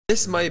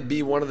This might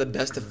be one of the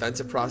best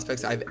defensive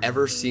prospects I've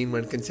ever seen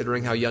when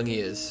considering how young he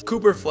is.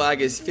 Cooper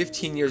Flagg is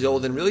 15 years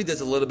old and really does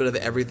a little bit of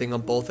everything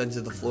on both ends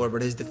of the floor,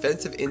 but his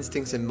defensive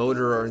instincts and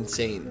motor are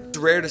insane. It's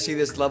rare to see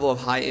this level of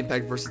high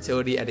impact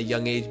versatility at a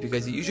young age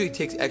because it usually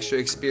takes extra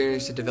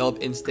experience to develop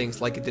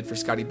instincts like it did for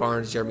Scottie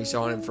Barnes, Jeremy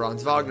Sohan, and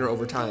Franz Wagner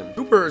over time.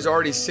 Cooper is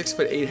already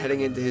 6'8"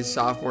 heading into his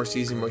sophomore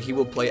season, where he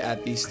will play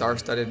at the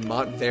star-studded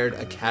Montverde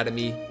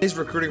Academy. His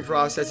recruiting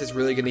process is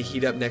really going to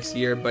heat up next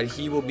year, but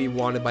he will be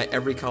wanted by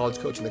every college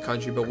coach in the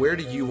country. But where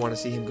do you want to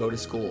see him go to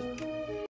school?